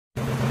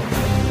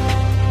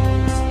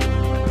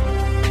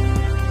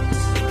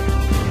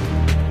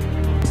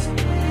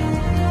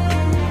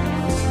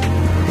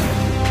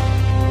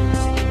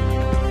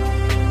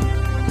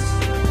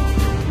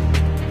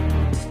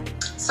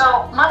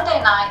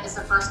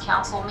last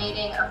council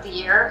meeting of the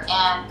year,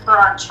 and per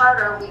our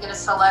charter, we get to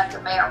select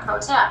a mayor pro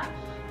tem.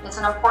 It's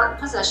an important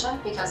position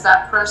because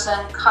that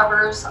person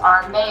covers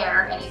our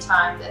mayor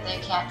anytime that they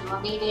can't do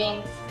a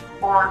meeting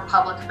or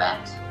public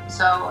event.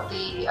 So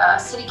the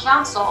city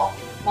council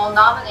will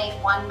nominate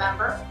one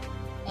member,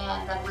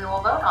 and then we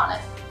will vote on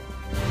it.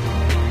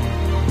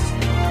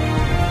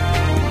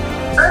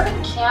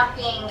 Urban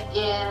camping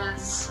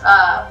is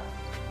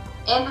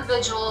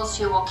individuals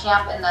who will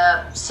camp in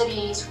the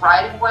city's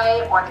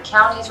right-of-way or the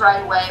county's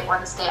right-of-way or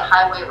the state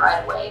highway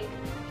right-of-way.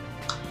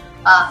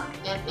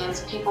 It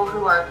is people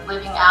who are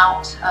living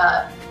out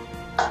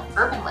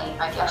urbanly,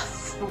 I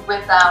guess,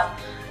 without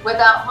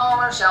home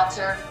or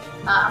shelter.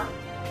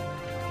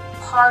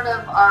 Part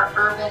of our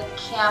urban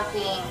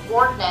camping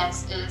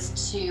ordinance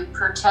is to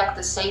protect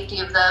the safety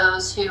of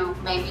those who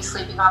may be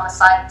sleeping on the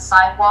side of the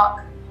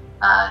sidewalk,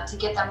 to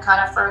get them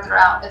kind of further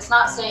out. It's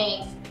not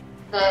saying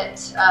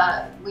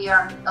that we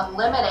are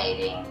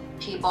eliminating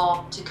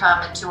people to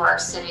come into our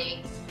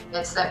city.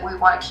 It's that we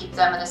want to keep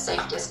them in a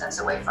safe distance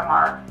away from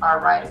our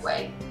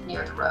right-of-way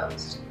near the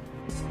roads.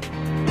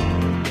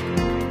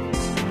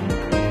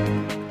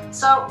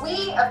 So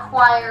we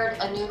acquired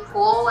a new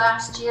pool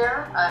last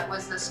year. It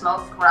was the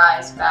Smoke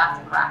Rise Bath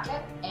and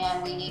Racket,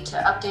 and we need to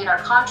update our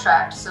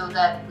contract so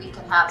that we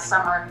can have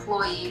summer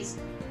employees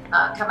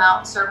come out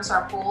and service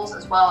our pools,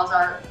 as well as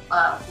our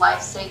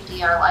life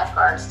safety, our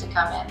lifeguards to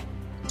come in.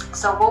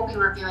 So we'll be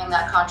reviewing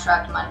that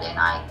contract Monday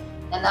night,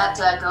 and that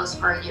goes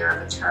for a year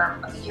of a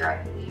term of a year,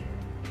 I believe.